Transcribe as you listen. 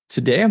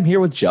Today I'm here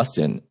with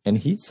Justin, and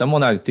he's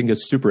someone I think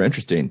is super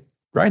interesting.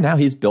 Right now,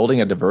 he's building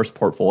a diverse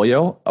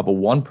portfolio of a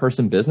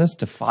one-person business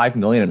to 5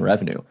 million in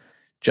revenue.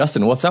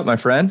 Justin, what's up, my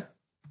friend?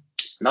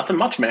 Nothing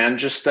much, man.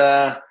 Just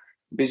a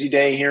busy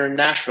day here in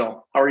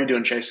Nashville. How are you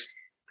doing, Chase?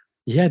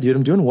 Yeah, dude,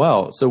 I'm doing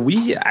well. So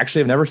we actually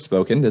have never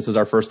spoken. This is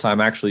our first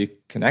time actually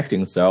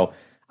connecting. So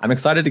I'm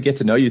excited to get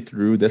to know you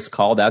through this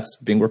call that's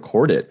being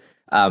recorded.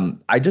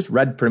 I just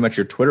read pretty much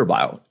your Twitter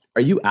bio.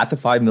 Are you at the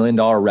 $5 million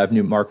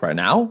revenue mark right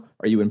now?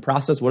 Are you in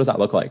process? What does that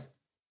look like?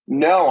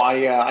 No,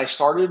 I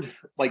started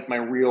like my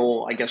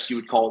real, I guess you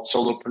would call it,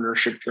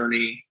 solopreneurship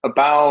journey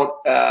about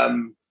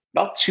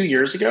 2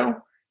 years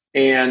ago,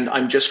 and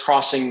I'm just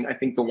crossing, I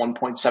think, the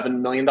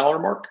 $1.7 million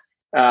mark.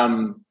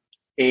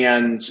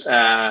 And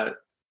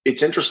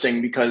It's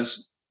interesting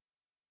because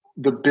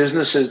the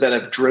businesses that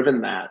have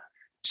driven that,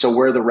 so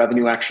where the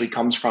revenue actually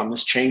comes from,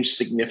 has changed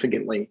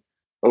significantly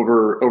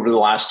over the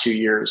last 2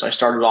 years. I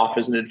started off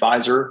as an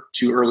advisor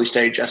to early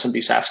stage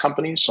SMB SaaS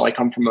companies. So I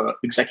come from an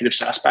executive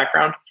SaaS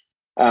background.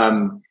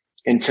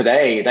 And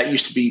today that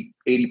used to be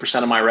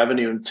 80% of my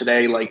revenue. And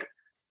today, like,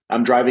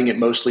 I'm driving it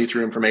mostly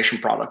through information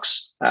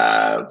products.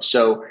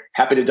 So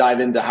happy to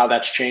dive into how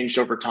that's changed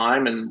over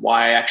time and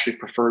why I actually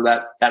prefer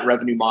that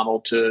revenue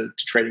model to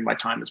trading my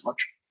time as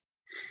much.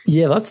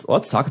 Yeah,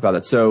 let's talk about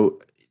it.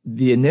 So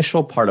the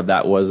initial part of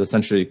that was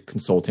essentially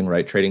consulting,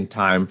 right? Trading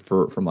time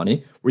for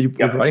money. Were you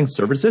Yep. providing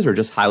services or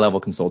just high level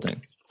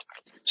consulting?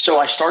 So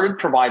I started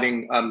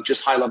providing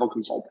just high level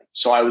consulting.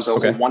 So I was a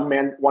Okay. one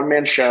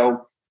man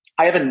show.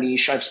 I have a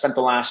niche. I've spent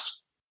the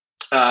last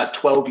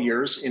 12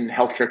 years in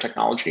healthcare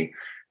technology,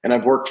 and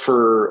I've worked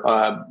for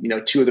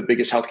two of the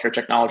biggest healthcare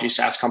technology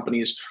SaaS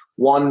companies.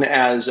 One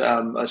as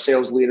a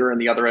sales leader, and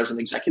the other as an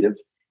executive.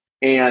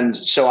 And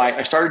so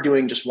I started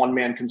doing just one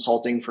man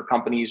consulting for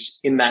companies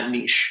in that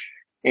niche,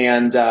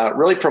 and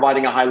really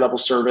providing a high level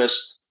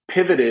service.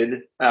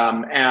 Pivoted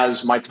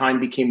as my time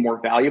became more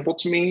valuable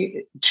to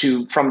me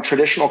from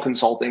traditional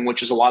consulting,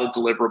 which is a lot of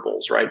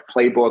deliverables, right?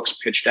 Playbooks,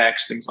 pitch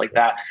decks, things like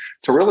that,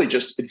 to really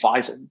just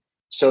advising.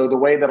 So the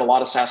way that a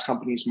lot of SaaS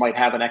companies might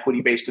have an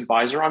equity-based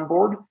advisor on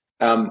board,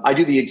 I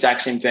do the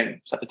exact same thing,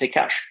 except to take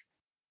cash.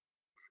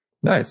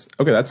 Nice.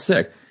 Okay, that's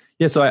sick.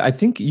 Yeah, so I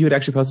think you had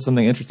actually posted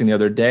something interesting the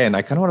other day, and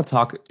I kind of want to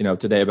talk,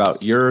 today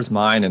about yours,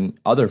 mine, and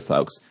other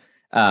folks.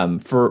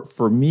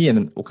 For me,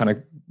 and we'll kind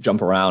of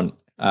jump around.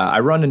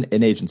 I run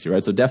an agency,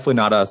 right? So definitely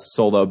not a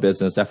solo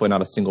business, definitely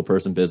not a single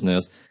person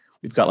business.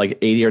 We've got like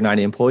 80 or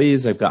 90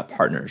 employees. I've got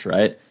partners,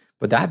 right?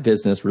 But that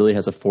business really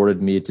has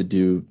afforded me to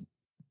do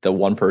the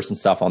one person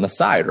stuff on the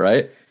side,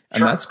 right? And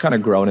Sure. that's kind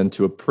of grown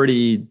into a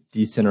pretty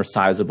decent or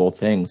sizable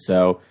thing.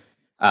 So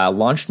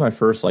launched my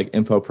first like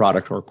info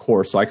product or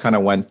course. So I kind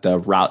of went the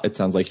route it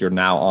sounds like you're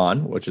now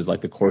on, which is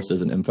like the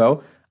courses and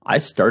info. I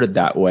started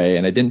that way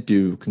and I didn't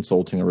do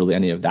consulting or really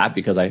any of that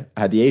because I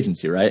had the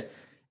agency, right?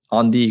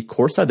 On the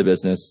course side of the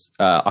business,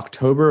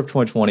 October of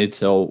 2020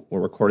 till we're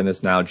recording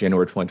this now,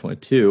 January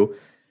 2022,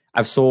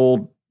 I've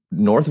sold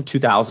north of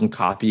 2,000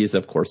 copies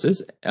of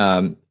courses,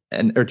 or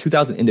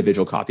 2,000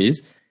 individual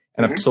copies,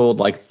 and I've Mhm. sold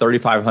like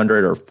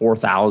 3,500 or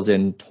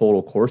 4,000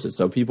 total courses.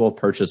 So people have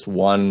purchased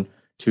one,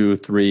 two,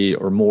 three,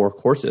 or more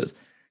courses.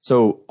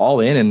 So all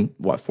in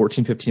what,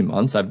 14, 15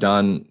 months, I've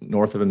done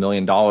north of $1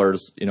 million,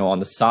 on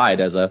the side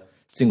as a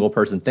single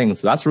person thing.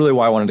 So that's really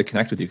why I wanted to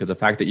connect with you, because the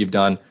fact that you've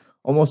done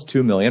almost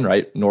 2 million,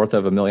 right? North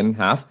of 1.5 million,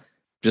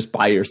 just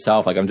by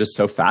yourself. Like I'm just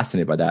so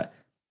fascinated by that.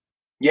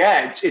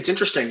 Yeah, it's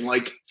interesting.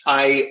 Like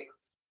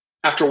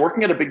after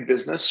working at a big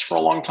business for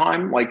a long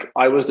time, like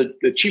I was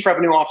the chief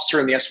revenue officer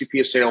and the SVP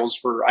of sales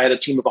I had a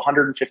team of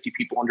 150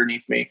 people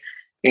underneath me.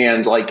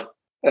 And like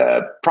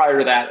prior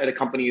to that, at a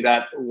company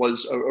that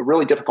was a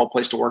really difficult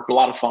place to work, but a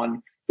lot of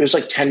fun. It was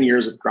like 10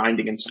 years of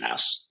grinding in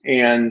SaaS.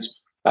 And,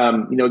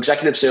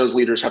 executive sales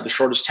leaders have the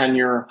shortest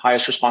tenure,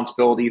 highest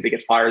responsibility. They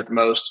get fired the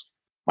most.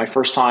 My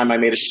first time I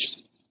made it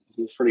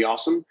was pretty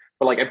awesome,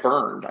 but like I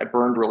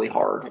burned really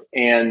hard.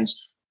 And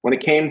when it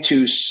came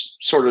to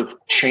sort of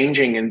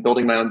changing and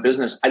building my own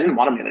business, I didn't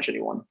want to manage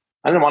anyone.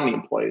 I didn't want any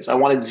employees. I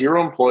wanted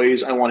zero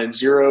employees. I wanted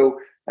zero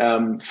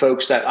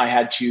folks that I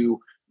had to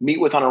meet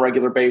with on a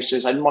regular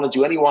basis. I didn't want to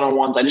do any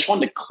one-on-ones. I just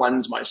wanted to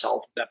cleanse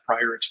myself of that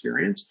prior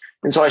experience.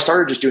 And so I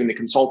started just doing the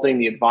consulting,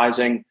 the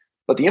advising.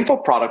 But the info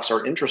products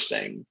are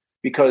interesting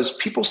because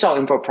people sell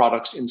info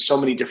products in so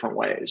many different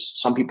ways.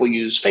 Some people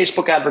use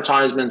Facebook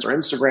advertisements or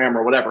Instagram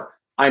or whatever.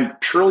 I'm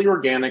purely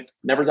organic,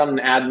 never done an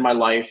ad in my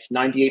life,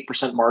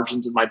 98%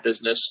 margins in my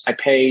business. I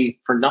pay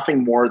for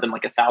nothing more than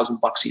like $1,000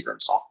 a year in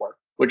software,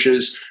 which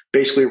is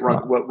basically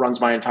what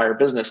runs my entire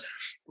business.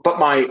 But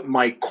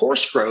my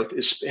course growth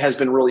has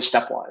been really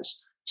stepwise.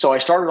 So I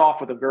started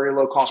off with a very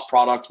low cost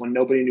product when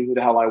nobody knew who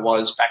the hell I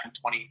was back in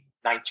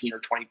 2019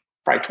 or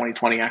probably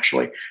 2020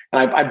 actually.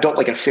 And I built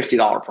like a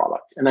 $50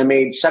 product, and I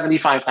made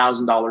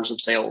 $75,000 of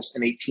sales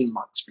in 18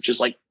 months, which is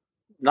like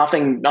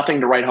nothing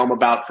to write home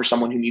about for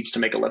someone who needs to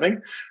make a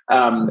living.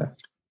 Yeah.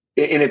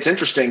 And it's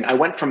interesting. I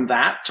went from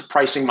that to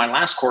pricing my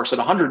last course at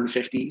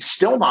 150,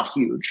 still not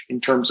huge in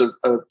terms of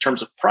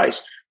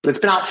price, but it's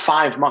been out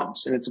 5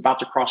 months and it's about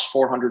to cross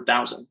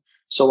 400,000.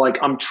 So like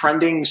I'm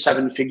trending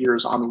 7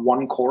 figures on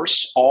one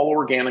course, all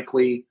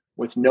organically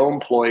with no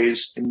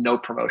employees and no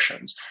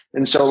promotions.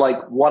 And so like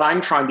what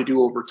I'm trying to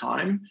do over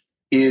time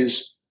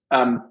is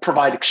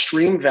provide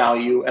extreme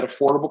value at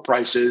affordable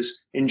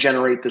prices and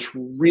generate this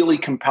really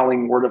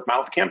compelling word of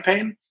mouth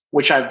campaign,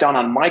 which I've done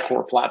on my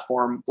core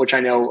platform, which I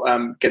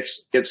know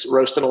gets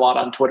roasted a lot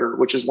on Twitter,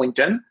 which is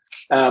LinkedIn.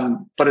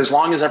 But as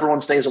long as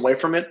everyone stays away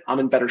from it, I'm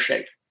in better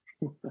shape.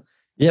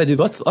 Yeah, dude,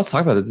 let's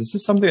talk about it. This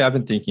is something I've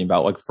been thinking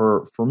about. Like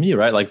for me,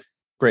 right? Like,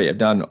 great, I've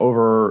done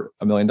over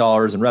 $1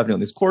 million in revenue on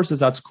these courses.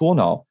 That's cool and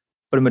all,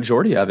 but a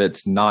majority of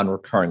it's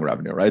non-recurring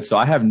revenue, right? So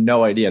I have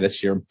no idea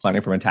this year. I'm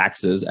planning for my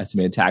taxes,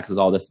 estimated taxes,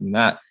 all this and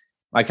that.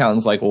 My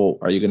accountant's like, "Well,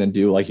 are you going to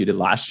do like you did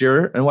last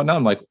year and whatnot?"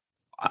 I'm like,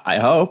 I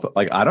hope.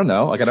 Like, I don't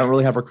know. Like, I don't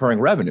really have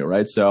recurring revenue,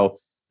 right? So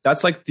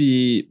that's like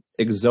the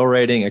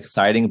exhilarating,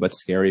 exciting, but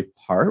scary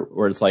part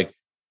where it's like,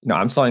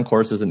 I'm selling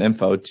courses and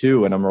info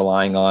too, and I'm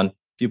relying on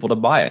people to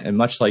buy it. And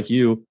much like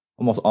you,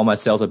 almost all my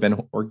sales have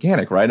been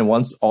organic, right? And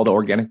once all the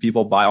organic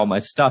people buy all my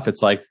stuff,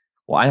 it's like,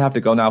 well, I have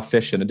to go now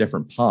fish in a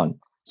different pond.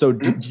 So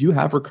do you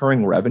have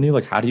recurring revenue?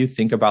 Like, how do you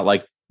think about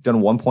like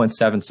done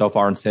 1.7 so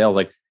far in sales?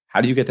 Like, how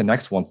do you get the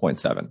next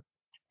 1.7?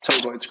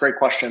 Totally. It's a great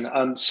question.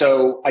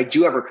 So I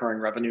do have recurring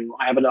revenue.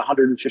 I have an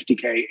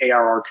 150K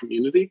ARR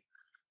community.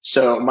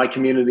 So my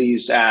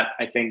community's at,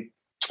 I think,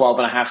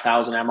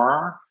 12,500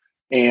 MRR.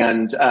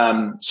 And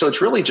so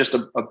it's really just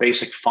a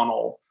basic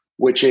funnel,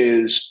 which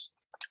is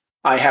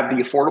I have the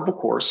affordable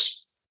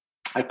course.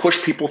 I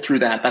push people through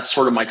that. That's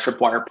sort of my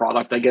tripwire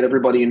product. I get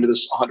everybody into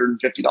this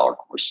 $150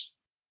 course.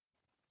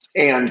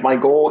 And my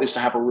goal is to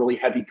have a really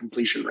heavy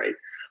completion rate.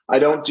 I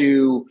don't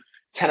do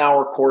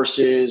 10-hour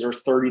courses or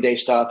 30-day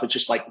stuff. It's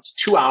just like, it's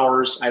 2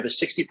 hours. I have a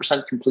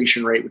 60%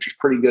 completion rate, which is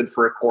pretty good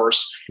for a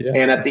course. Yeah,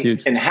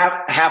 and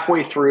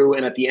halfway through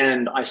and at the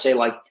end, I say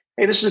like,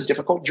 hey, this is a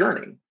difficult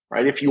journey,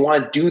 right? If you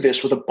want to do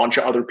this with a bunch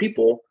of other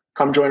people,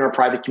 come join our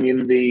private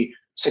community,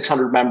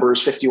 600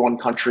 members, 51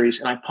 countries.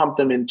 And I pump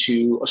them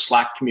into a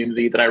Slack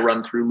community that I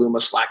run through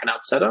Luma, Slack, and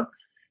Outseta.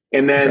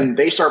 And then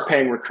they start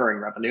paying recurring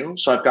revenue.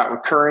 So I've got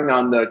recurring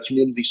on the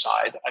community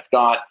side. I've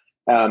got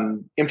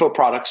info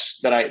products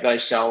that I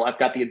sell. I've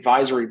got the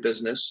advisory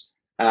business.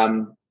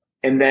 And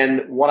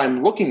then what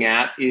I'm looking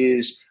at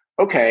is,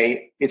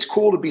 okay, it's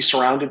cool to be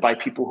surrounded by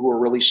people who are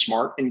really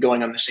smart and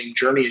going on the same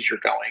journey as you're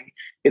going.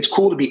 It's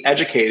cool to be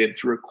educated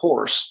through a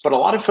course, but a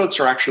lot of folks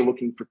are actually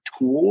looking for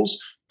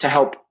tools to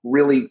help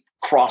really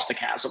cross the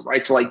chasm,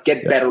 right? To like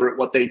get better at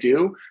what they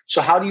do.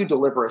 So how do you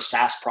deliver a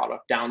SaaS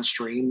product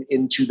downstream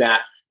into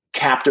that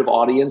captive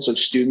audience of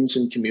students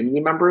and community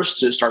members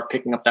to start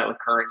picking up that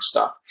recurring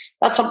stuff?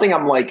 That's something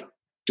I'm like,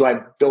 do I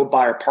build,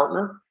 buy, or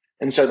partner?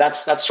 And so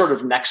that's sort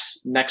of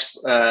next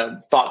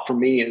thought for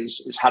me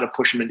is how to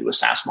push them into a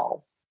SaaS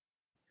model.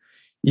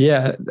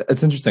 Yeah,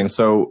 it's interesting.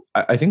 So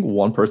I think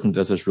one person who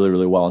does this really,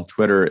 really well on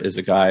Twitter is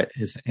a guy,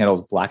 his handle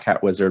is Black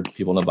Hat Wizard.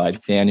 People know by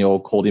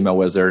Daniel, Cold Email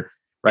Wizard,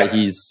 right? Yep.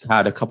 He's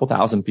had a couple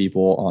thousand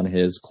people on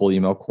his cold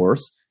email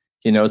course.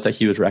 He knows that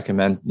he was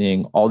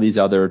recommending all these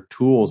other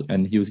tools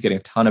and he was getting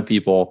a ton of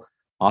people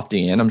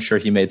opting in. I'm sure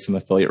he made some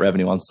affiliate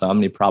revenue on some,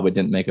 and he probably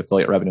didn't make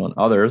affiliate revenue on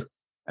others.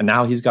 And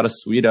now he's got a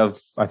suite of,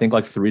 I think,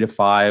 like 3 to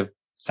 5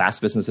 SaaS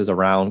businesses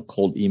around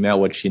cold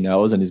email, which he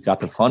knows, and he's got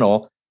the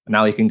funnel. And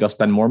now he can go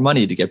spend more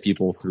money to get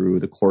people through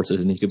the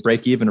courses, and he could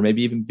break even or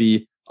maybe even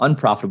be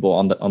unprofitable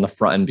on the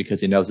front end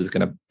because he knows he's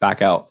going to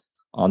back out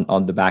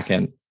on the back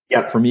end.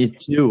 Yep. For me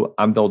too,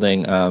 I'm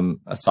building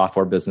a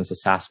software business, a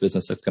SaaS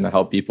business that's going to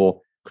help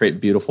people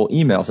create beautiful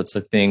emails. That's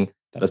the thing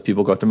that as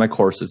people go through my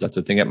courses, that's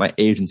the thing at my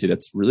agency.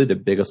 That's really the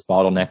biggest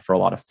bottleneck for a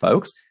lot of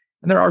folks.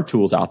 And there are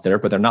tools out there,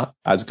 but they're not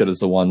as good as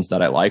the ones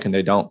that I like, and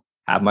they don't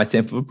have my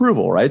stamp of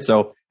approval, right?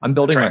 So I'm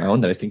building my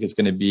own that I think is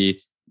going to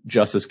be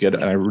just as good.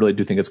 And I really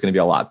do think it's going to be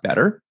a lot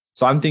better.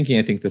 So I'm thinking,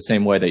 I think the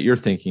same way that you're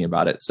thinking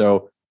about it.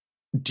 So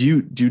do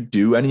you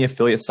do any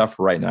affiliate stuff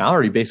right now,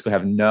 or you basically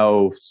have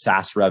no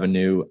SaaS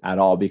revenue at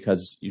all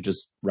because you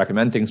just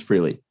recommend things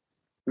freely?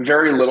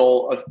 Very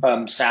little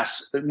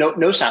SaaS,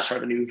 no SaaS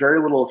revenue,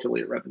 very little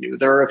affiliate revenue.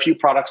 There are a few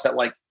products that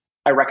like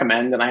I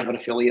recommend and I have an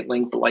affiliate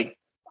link, but like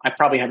I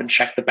probably haven't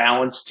checked the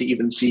balance to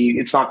even see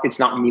it's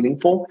not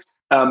meaningful.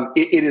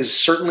 It is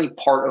certainly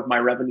part of my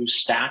revenue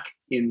stack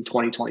in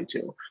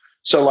 2022.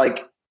 So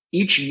like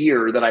each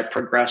year that I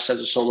progress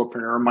as a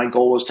solopreneur, my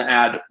goal is to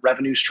add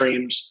revenue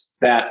streams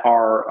that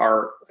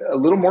are a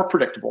little more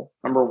predictable,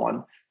 number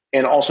one.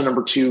 And also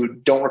number two,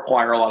 don't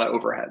require a lot of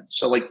overhead.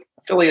 So like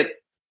affiliate,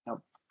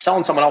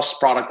 selling someone else's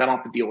product, I don't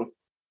have to deal with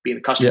being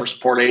a customer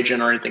support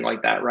agent or anything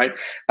like that, right?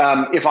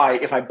 If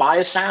I buy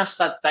a SaaS,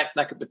 that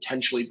could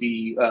potentially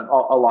be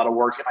a lot of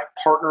work. If I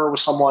partner with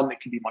someone, it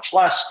can be much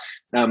less.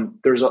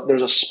 There's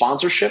a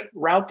sponsorship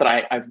route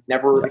that I've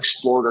never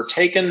explored or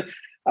taken.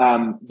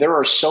 There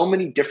are so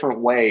many different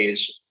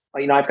ways.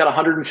 I've got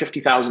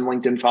 150,000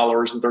 LinkedIn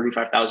followers and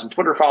 35,000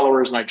 Twitter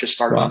followers, and I just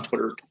started on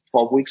Twitter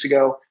 12 weeks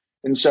ago.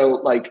 And so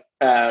like,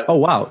 oh,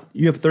 wow.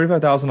 You have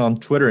 35,000 on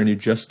Twitter and you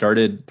just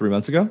started 3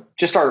 months ago?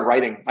 Just started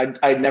writing.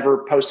 I'd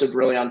never posted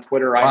really on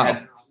Twitter.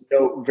 Wow.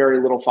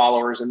 very little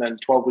followers. And then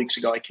 12 weeks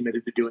ago, I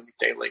committed to doing it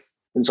daily.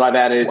 And so I've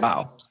added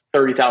Wow.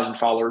 30,000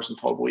 followers in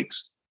 12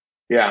 weeks.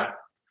 Yeah.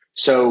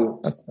 So,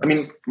 That's I mean,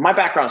 nice. my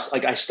background is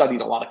like I studied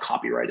a lot of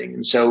copywriting.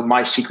 And so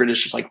my secret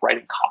is just like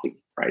writing copy,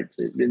 right?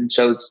 And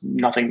so it's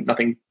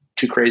nothing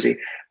too crazy.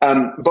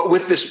 But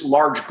with this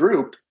large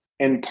group,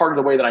 and part of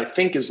the way that I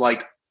think is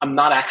like, I'm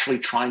not actually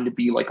trying to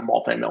be like a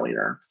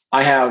multimillionaire.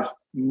 I have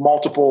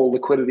multiple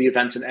liquidity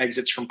events and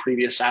exits from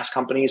previous SaaS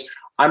companies.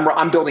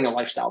 I'm building a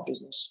lifestyle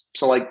business.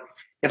 So like,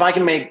 if I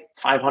can make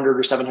 500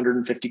 or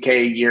 750K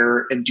a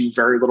year and do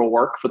very little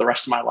work for the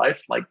rest of my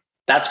life, like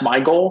that's my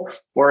goal.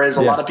 Whereas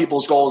a lot Yeah. of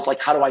people's goal is like,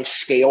 how do I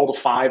scale to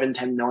 5 and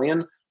 10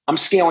 million? I'm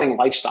scaling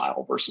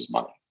lifestyle versus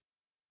money.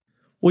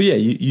 Well, yeah,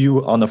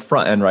 you on the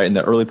front end, right? In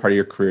the early part of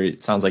your career,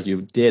 it sounds like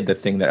you did the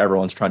thing that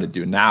everyone's trying to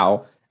do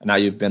now. And now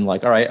you've been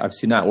like, all right, I've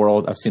seen that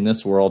world. I've seen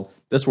this world.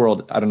 This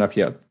world, I don't know if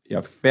you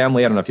have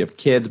family. I don't know if you have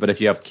kids, but if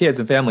you have kids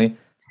and family,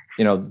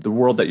 the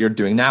world that you're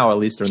doing now, at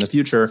least or in the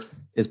future,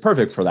 is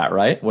perfect for that,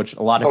 right? Which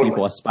a lot of Totally.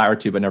 people aspire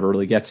to, but never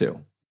really get to.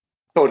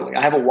 Totally.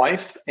 I have a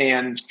wife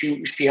and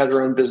she has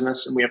her own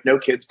business and we have no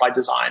kids by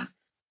design.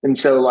 And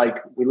so like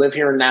we live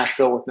here in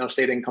Nashville with no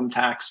state income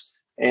tax.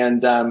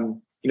 And,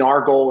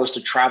 our goal is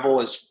to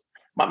travel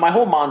my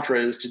whole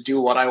mantra is to do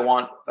what I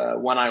want,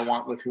 when I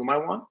want, with whom I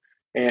want,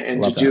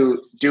 and to Love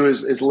that. do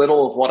as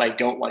little of what I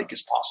don't like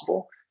as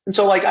possible. And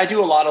so like, I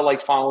do a lot of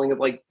like following of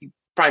like, you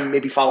probably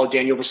maybe follow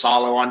Daniel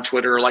Vassallo on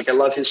Twitter. Like I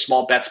love his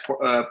small bets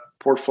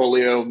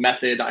portfolio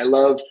method. I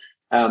love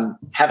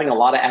having a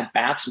lot of at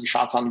bats and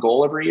shots on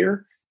goal every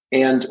year.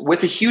 And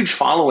with a huge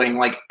following,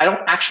 like I don't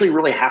actually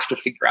really have to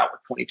figure out what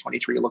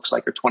 2023 looks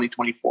like or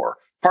 2024.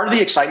 Part of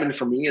the excitement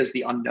for me is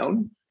the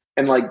unknown.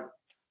 And like,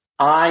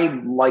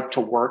 I like to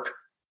work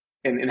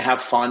and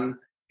have fun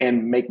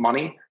and make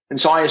money. And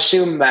so I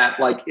assume that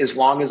like, as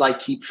long as I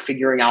keep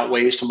figuring out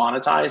ways to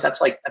monetize,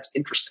 that's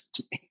interesting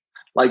to me.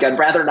 Like I'd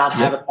rather not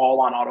have Yeah. it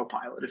all on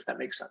autopilot, if that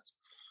makes sense.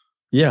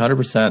 Yeah,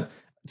 100%.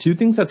 Two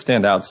things that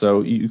stand out.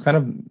 So you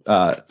kind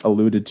of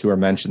alluded to or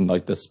mentioned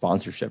like the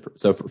sponsorship.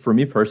 So for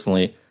me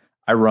personally,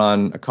 I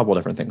run a couple of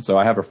different things. So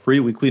I have a free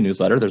weekly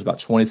newsletter. There's about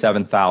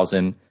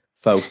 27,000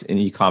 folks in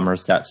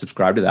e-commerce that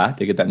subscribe to that.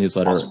 They get that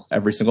newsletter Awesome.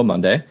 every single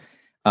Monday.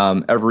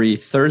 Every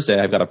Thursday,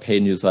 I've got a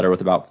paid newsletter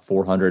with about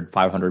 400,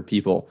 500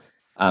 people.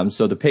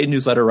 So the paid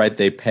newsletter, right,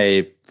 they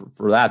pay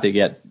for that. They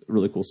get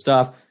really cool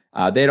stuff.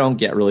 They don't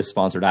get really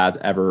sponsored ads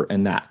ever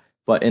in that.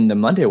 But in the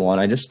Monday one,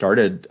 I just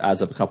started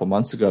as of a couple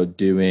months ago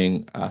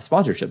doing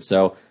sponsorship.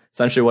 So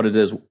essentially what it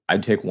is, I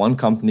take one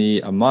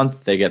company a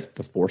month, they get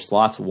the 4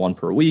 slots, one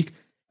per week,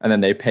 and then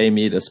they pay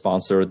me to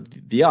sponsor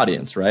the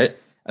audience, right?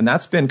 And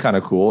that's been kind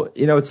of cool.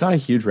 It's not a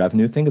huge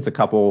revenue thing. It's a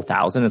couple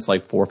thousand. It's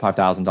like $4,000 or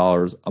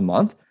 $5,000 a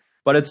month.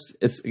 But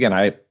it's again,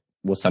 I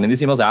was sending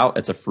these emails out.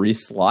 It's a free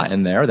slot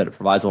in there that it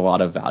provides a lot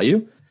of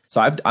value.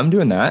 So I'm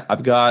doing that.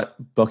 I've got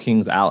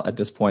bookings out at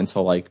this point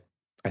until like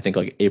I think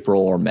like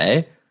April or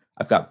May.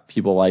 I've got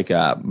people like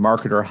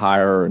Marketer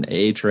Hire and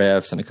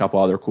Ahrefs and a couple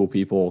other cool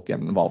people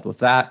getting involved with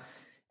that.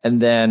 And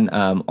then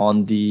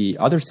on the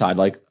other side,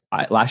 like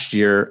last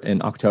year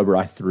in October,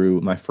 I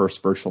threw my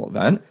first virtual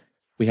event.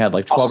 We had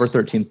like 12 or Awesome.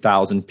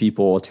 13,000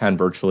 people attend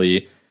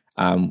virtually.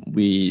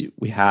 We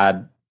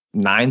had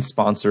 9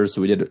 sponsors,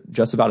 so we did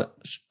just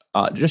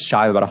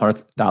shy of about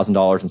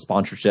 $100,000 in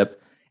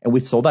sponsorship, and we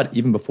sold that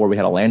even before we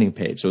had a landing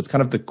page. So it's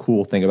kind of the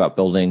cool thing about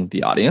building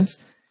the audience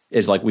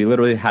is like we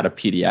literally had a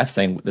PDF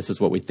saying this is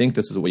what we think,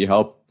 this is what we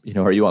hope.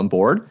 Are you on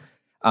board?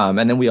 And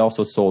then we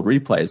also sold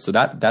replays. So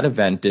that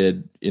event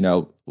did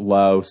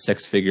low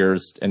 6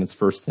 figures in its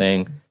first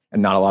thing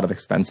and not a lot of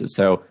expenses.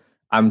 So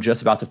I'm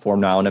just about to form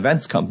now an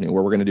events company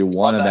where we're going to do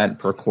one event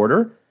per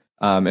quarter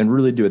and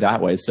really do it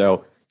that way.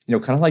 So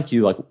kind of like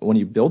you, like when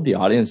you build the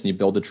audience and you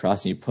build the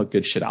trust and you put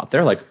good shit out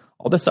there, like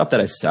all the stuff that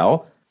I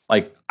sell,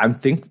 like I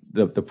think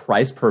the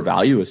price per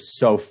value is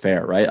so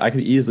fair, right? I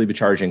could easily be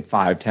charging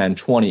 5, 10,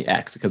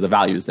 20x because the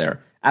value is there.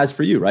 As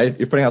for you, right? If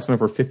you're putting out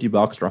something for $50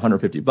 or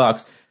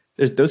 $150,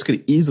 those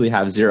could easily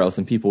have zeros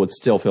and people would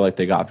still feel like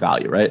they got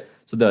value, right?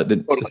 So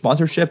the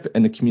sponsorship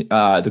and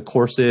the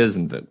courses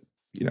and the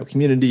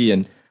community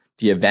and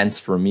the events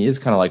for me is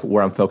kind of like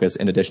where I'm focused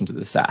in addition to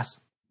the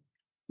SaaS.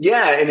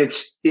 Yeah. And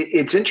it's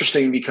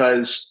interesting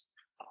because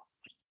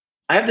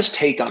I have this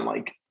take on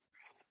like,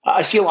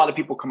 I see a lot of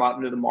people come out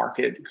into the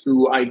market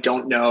who I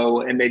don't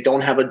know, and they don't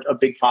have a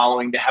big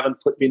following. They haven't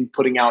been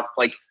putting out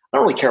like, I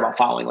don't really care about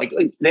following. Like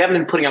they haven't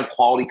been putting out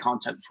quality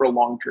content for a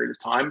long period of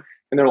time.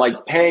 And they're like,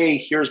 hey,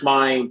 here's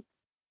my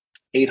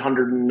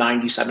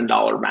 $897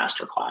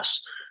 masterclass.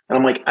 And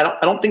I'm like, I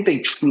don't think they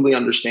truly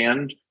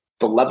understand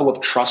the level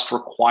of trust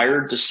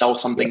required to sell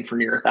something for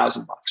near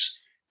 $1,000.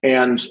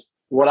 And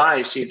what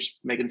I see is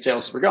making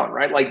sales as we're going,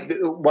 right? Like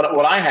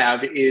what I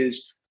have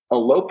is a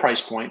low price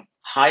point,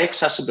 high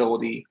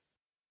accessibility,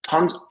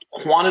 tons,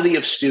 quantity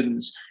of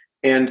students,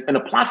 and a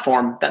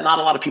platform that not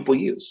a lot of people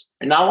use.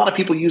 And not a lot of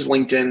people use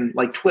LinkedIn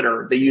like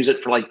Twitter. They use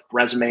it for like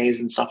resumes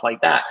and stuff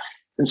like that.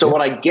 And so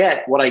what I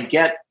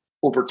get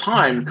over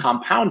time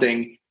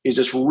compounding is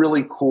this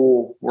really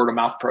cool word of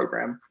mouth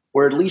program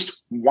where at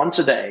least once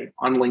a day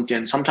on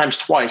LinkedIn, sometimes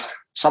twice,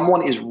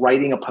 someone is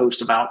writing a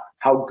post about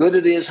how good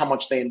it is, how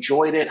much they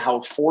enjoyed it, how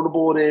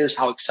affordable it is,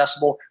 how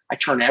accessible. I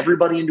turn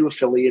everybody into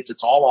affiliates.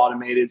 It's all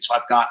automated. So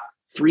I've got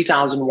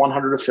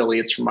 3,100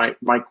 affiliates for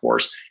my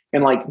course.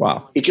 And like,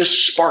 Wow. it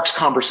just sparks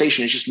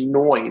conversation. It's just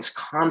noise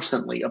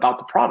constantly about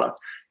the product.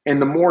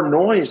 And the more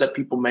noise that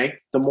people make,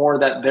 the more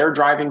that they're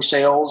driving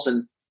sales.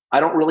 And I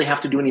don't really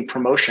have to do any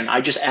promotion.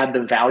 I just add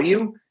the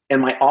value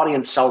and my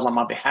audience sells on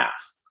my behalf,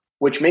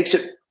 which makes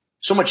it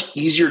so much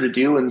easier to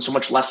do and so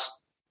much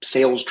less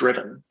sales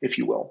driven, if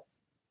you will.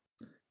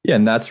 Yeah.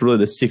 And that's really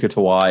the secret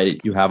to why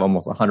you have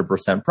almost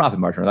 100% profit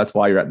margin. That's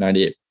why you're at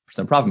 98%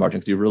 profit margin,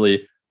 because you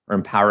really are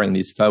empowering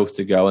these folks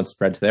to go and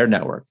spread to their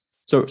network.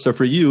 So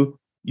for you,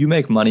 you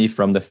make money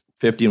from the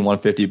 50 and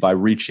 150 by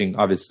reaching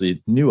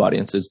obviously new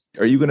audiences.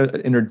 Are you going to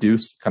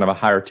introduce kind of a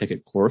higher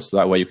ticket course so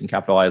that way you can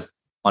capitalize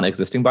on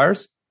existing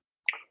buyers?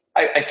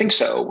 I think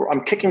so.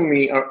 I'm kicking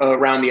me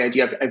around the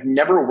idea. I've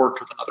never worked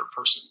with another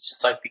person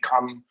since I've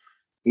become,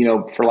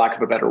 for lack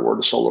of a better word,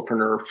 a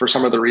solopreneur for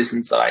some of the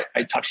reasons that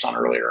I touched on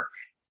earlier.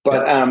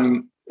 But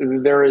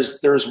there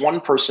is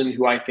one person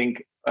who I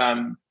think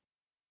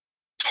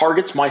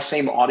targets my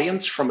same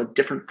audience from a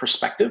different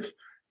perspective.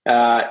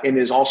 And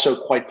is also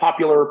quite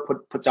popular,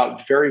 puts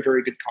out very,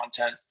 very good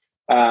content.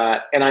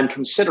 And I'm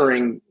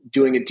considering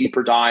doing a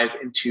deeper dive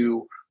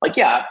into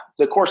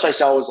the course I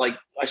sell is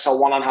I sell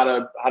one on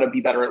how to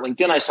be better at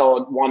LinkedIn. I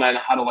sell one on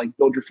how to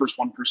build your first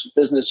one-person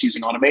business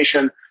using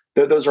automation.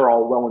 Those are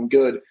all well and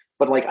good.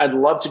 But I'd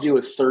love to do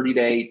a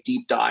 30-day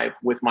deep dive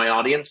with my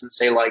audience and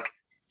say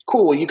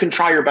cool, you can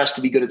try your best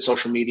to be good at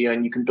social media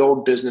and you can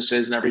build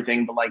businesses and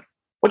everything. But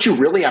what you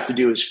really have to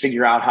do is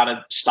figure out how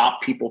to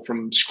stop people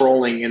from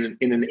scrolling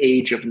in an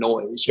age of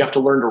noise. You have to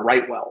learn to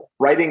write well.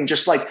 Writing,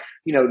 just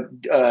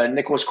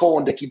Nicholas Cole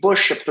and Dickie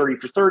Bush, Ship 30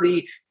 for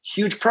 30,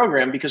 huge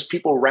program because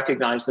people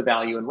recognize the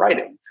value in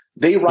writing.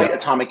 They write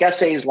atomic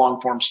essays,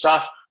 long form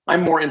stuff.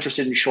 I'm more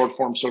interested in short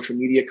form social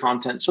media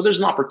content. So there's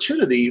an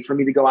opportunity for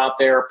me to go out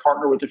there,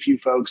 partner with a few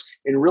folks,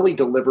 and really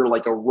deliver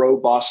a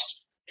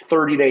robust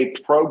 30-day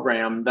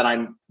program that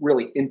I'm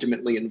really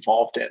intimately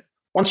involved in.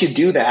 Once you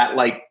do that,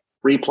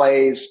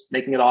 replays,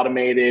 making it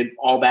automated,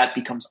 all that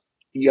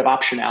you have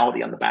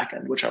optionality on the back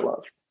end, which I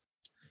love.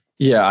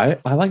 Yeah,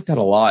 I like that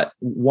a lot.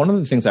 One of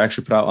the things I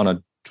actually put out on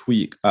a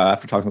tweet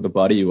after talking with a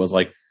buddy was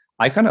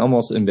I kind of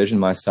almost envisioned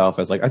myself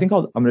as I think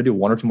I'm going to do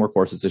one or two more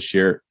courses this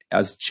year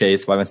as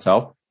Chase by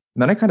myself.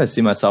 And then I kind of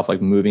see myself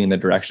moving in the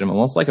direction of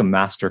almost like a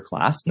master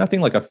class,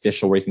 nothing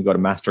official where you can go to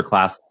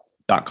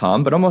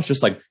masterclass.com, but almost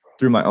just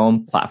through my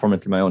own platform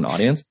and through my own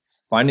audience,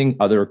 finding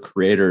other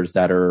creators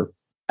that are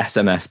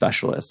SMS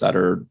specialists, that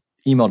are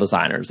email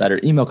designers, that are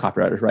email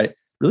copywriters, right?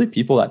 Really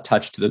people that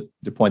touch to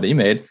the point that you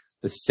made,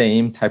 the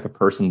same type of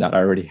person that I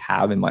already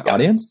have in my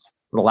audience.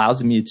 It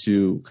allows me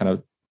to kind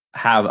of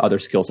have other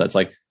skill sets.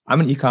 I'm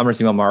an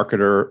e-commerce email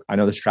marketer. I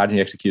know the strategy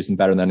and execution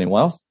better than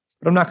anyone else,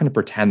 but I'm not going to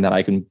pretend that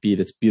I can be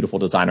this beautiful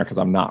designer because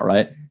I'm not,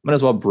 right? Might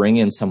as well bring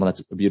in someone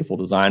that's a beautiful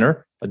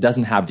designer, but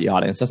doesn't have the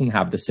audience, doesn't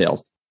have the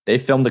sales. They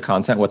film the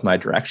content with my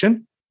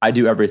direction. I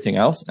do everything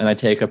else and I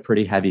take a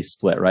pretty heavy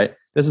split, right?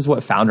 This is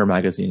what Founder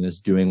Magazine is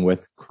doing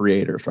with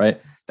creators,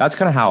 right? That's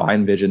kind of how I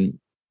envision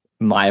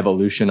my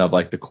evolution of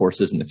the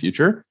courses in the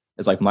future.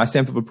 It's my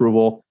stamp of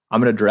approval.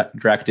 I'm going to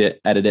direct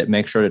it, edit it,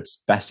 make sure it's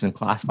best in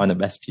class, find the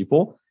best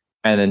people,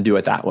 and then do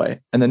it that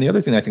way. And then the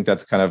other thing I think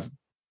that's kind of,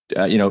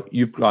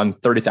 you've gone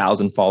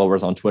 30,000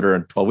 followers on Twitter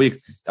in 12 weeks.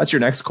 That's your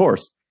next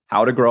course,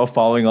 how to grow a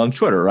following on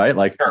Twitter, right?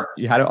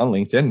 You had it on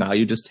LinkedIn. Now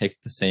you just take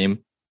the same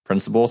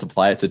principles,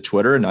 apply it to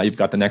Twitter, and now you've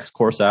got the next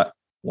course at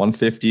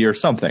 150 or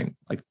something.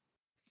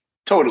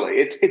 Totally.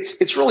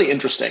 It's really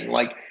interesting.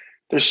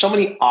 There's so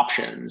many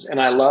options. And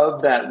I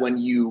love that when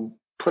you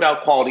put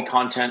out quality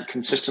content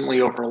consistently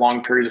over a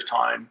long period of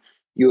time,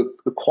 you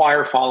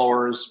acquire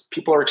followers,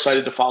 people are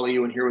excited to follow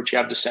you and hear what you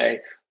have to say.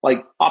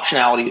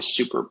 Optionality is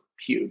super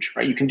huge,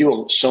 right? You can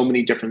do so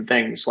many different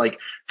things.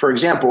 For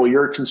example,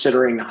 you're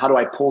considering, how do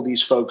I pull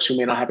these folks who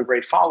may not have a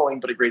great following,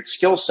 but a great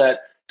skill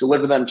set,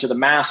 deliver them to the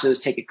masses,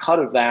 take a cut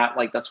of that.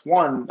 That's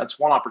one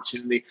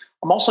opportunity.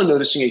 I'm also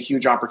noticing a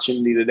huge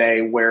opportunity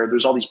today where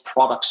there's all these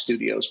product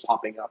studios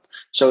popping up.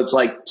 So it's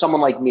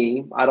someone like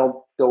me, I don't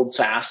build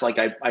SaaS.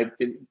 I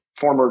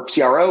former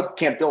CRO,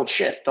 can't build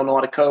shit, don't know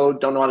how to code,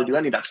 don't know how to do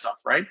any of that stuff,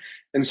 right?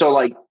 And so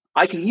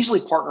I can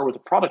easily partner with a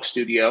product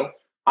studio.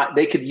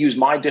 They could use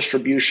my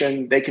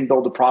distribution, they can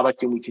build a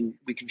product and we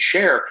can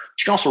share.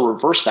 You can also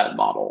reverse that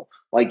model.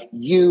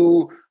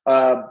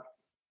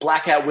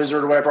 Black Hat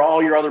Wizard or whatever,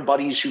 all your other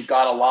buddies who've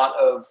got a lot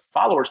of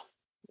followers,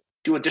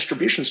 do a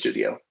distribution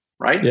studio,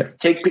 right? Yeah.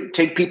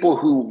 Take people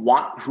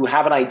who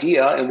have an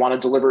idea and want to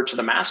deliver it to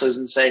the masses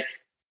and say,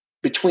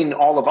 between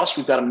all of us,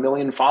 we've got 1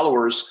 million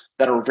followers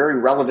that are very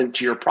relevant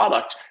to your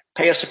product.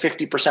 Pay us a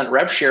 50%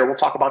 rev share. We'll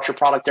talk about your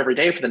product every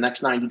day for the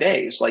next 90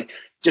 days.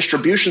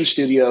 Distribution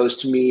studios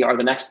to me are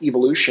the next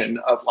evolution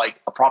of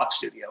a product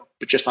studio,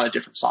 but just on a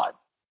different side.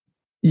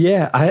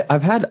 Yeah,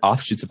 I've had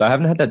offshoots of that. I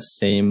haven't had that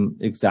same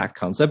exact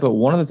concept, but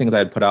one of the things I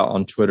had put out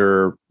on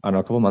Twitter, I don't know,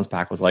 a couple of months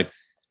back was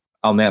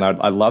oh man,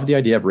 I love the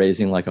idea of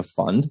raising like a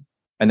fund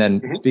and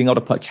then Mhm. being able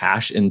to put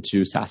cash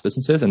into SaaS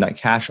businesses. And that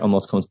cash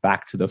almost comes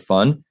back to the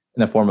fund in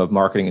the form of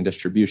marketing and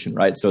distribution,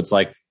 right? So it's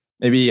like,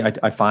 maybe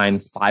I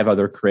find 5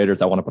 other creators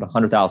that want to put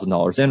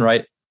 $100,000 in,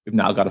 right? We've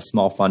now got a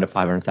small fund of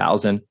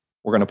 500,000.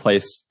 We're going to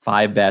place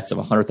 5 bets of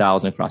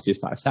 100,000 across these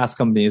 5 SaaS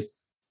companies,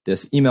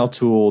 this email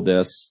tool,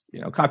 this,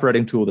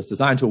 copywriting tool, this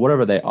design tool,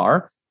 whatever they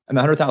are. And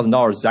the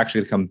 $100,000 is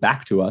actually going to come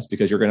back to us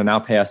because you're going to now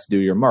pay us to do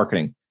your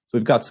marketing. So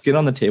we've got skin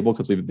on the table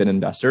because we've been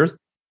investors.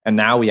 And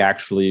now we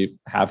actually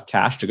have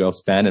cash to go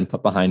spend and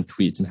put behind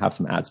tweets and have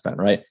some ad spend,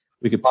 right?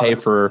 We could pay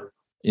for,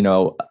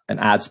 an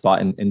ad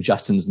spot in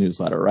Justin's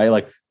newsletter, right?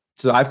 Like,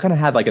 so I've kind of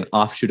had like an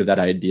offshoot of that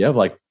idea of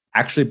like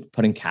actually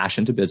putting cash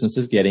into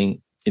businesses,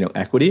 getting,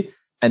 equity,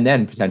 and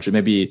then potentially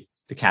maybe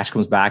the cash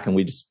comes back and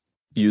we just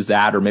use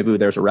that, or maybe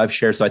there's a rev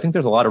share. So I think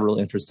there's a lot of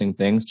really interesting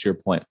things to your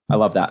point. I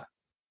love that.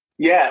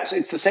 Yeah,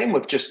 it's the same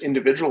with just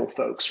individual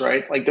folks,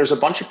 right? Like there's a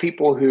bunch of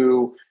people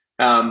who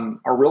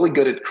are really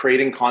good at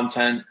creating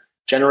content,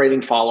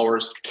 generating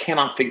followers,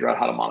 cannot figure out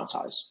how to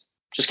monetize.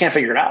 Just can't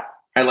figure it out.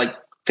 Right? Like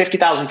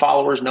 50,000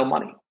 followers, no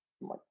money.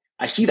 Like,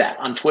 I see that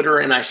on Twitter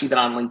and I see that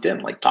on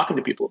LinkedIn, like talking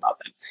to people about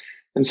that.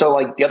 And so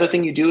like the other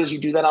thing you do is you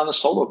do that on a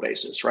solo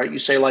basis, right? You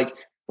say like,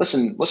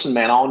 listen,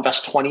 man, I'll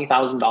invest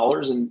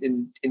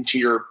 $20,000 into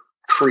your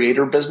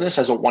creator business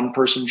as a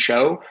one-person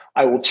show.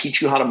 I will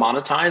teach you how to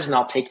monetize and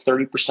I'll take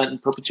 30% in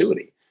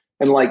perpetuity.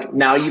 And like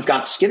now you've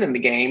got skin in the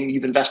game.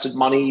 You've invested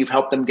money. You've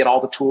helped them get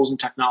all the tools and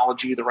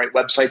technology, the right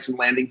websites and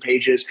landing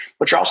pages,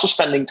 but you're also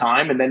spending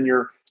time, and then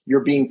you're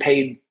being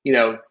paid,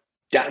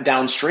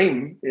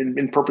 downstream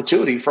in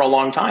perpetuity for a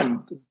long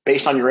time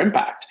based on your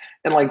impact.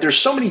 And like, there's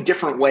so many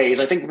different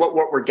ways. I think what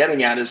we're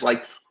getting at is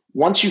like,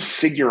 once you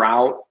figure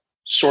out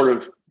sort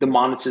of the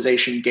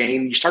monetization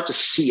game, you start to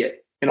see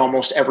it in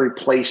almost every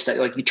place that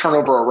like you turn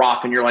over a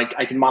rock and you're like,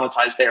 I can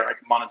monetize there. I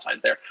can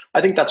monetize there.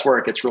 I think that's where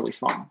it gets really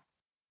fun.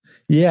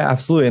 Yeah,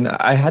 absolutely. And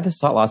I had this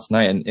thought last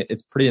night, and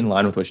it's pretty in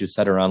line with what you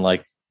said around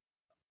like,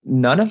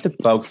 none of the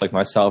folks like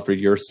myself or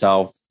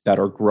yourself that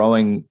are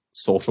growing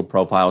social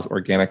profiles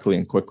organically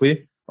and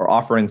quickly are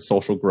offering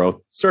social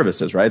growth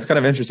services, right? It's kind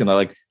of interesting that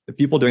like the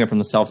people doing it for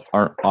themselves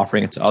aren't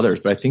offering it to others.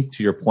 But I think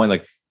to your point,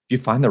 like if you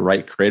find the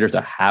right creators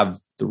that have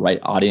the right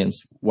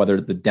audience, whether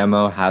the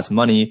demo has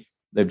money,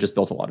 they've just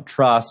built a lot of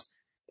trust.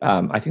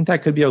 I think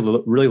that could be a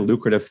really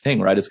lucrative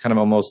thing, right? It's kind of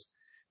almost,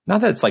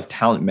 not that it's like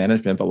talent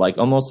management, but like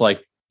almost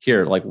like,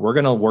 here, like we're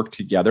going to work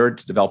together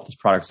to develop this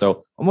product.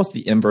 So almost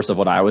the inverse of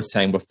what I was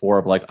saying before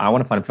of like, I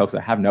want to find folks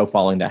that have no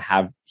following, that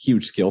have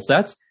huge skill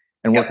sets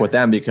and work with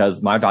them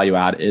because my value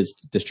add is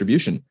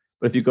distribution.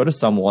 But if you go to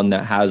someone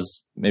that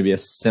has maybe a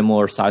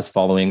similar size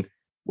following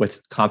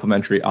with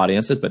complementary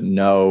audiences, but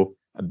no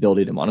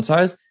ability to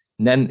monetize,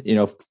 then,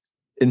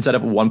 instead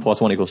of 1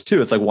 + 1 =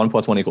 2, it's like 1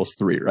 + 1 =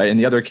 3, right? In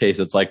the other case,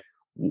 it's like,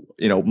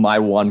 my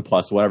 1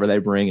 plus whatever they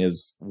bring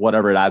is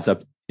whatever it adds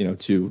up,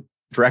 to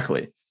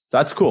directly.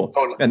 That's cool.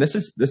 Totally. And this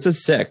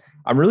is sick.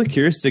 I'm really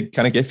curious to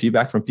kind of get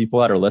feedback from people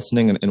that are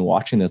listening and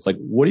watching this. Like,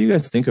 what do you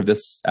guys think of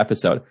this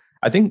episode?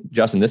 I think,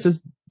 Justin, this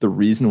is the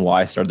reason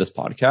why I started this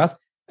podcast.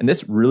 And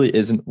this really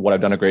isn't what I've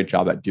done a great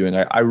job at doing.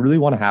 I really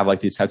want to have like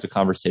these types of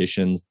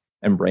conversations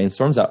and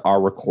brainstorms that are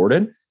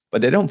recorded,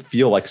 but they don't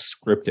feel like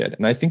scripted.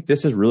 And I think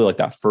this is really like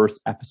that first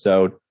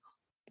episode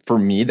for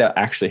me that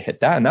actually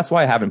hit that. And that's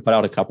why I haven't put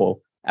out a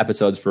couple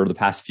episodes for the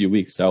past few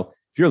weeks. So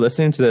if you're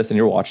listening to this and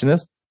you're watching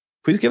this,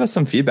 please give us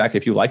some feedback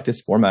if you like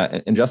this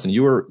format. And Justin,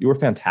 you were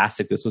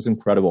fantastic. This was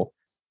incredible.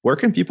 Where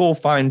can people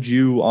find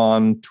you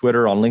on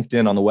Twitter, on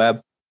LinkedIn, on the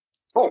web?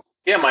 Oh,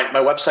 yeah. My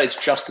website's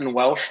Justin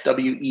Welsh,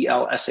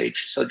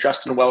 WELSH. So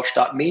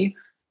justinwelsh.me.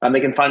 They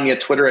can find me at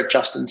Twitter at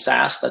Justin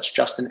Sass. That's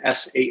Justin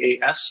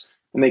SAAS.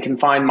 And they can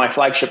find my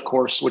flagship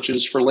course, which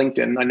is for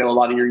LinkedIn. I know a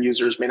lot of your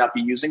users may not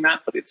be using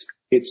that, but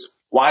it's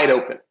wide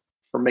open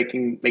for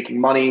making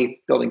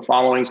money, building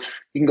followings.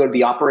 You can go to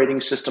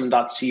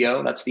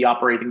theoperatingsystem.co. That's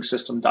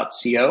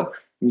theoperatingsystem.co.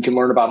 And you can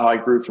learn about how I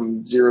grew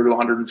from 0 to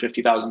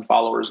 150,000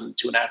 followers in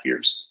 2.5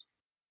 years.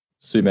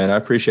 Sweet, man. I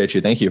appreciate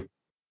you. Thank you.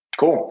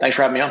 Cool. Thanks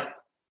for having me on. Of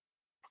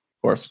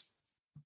course.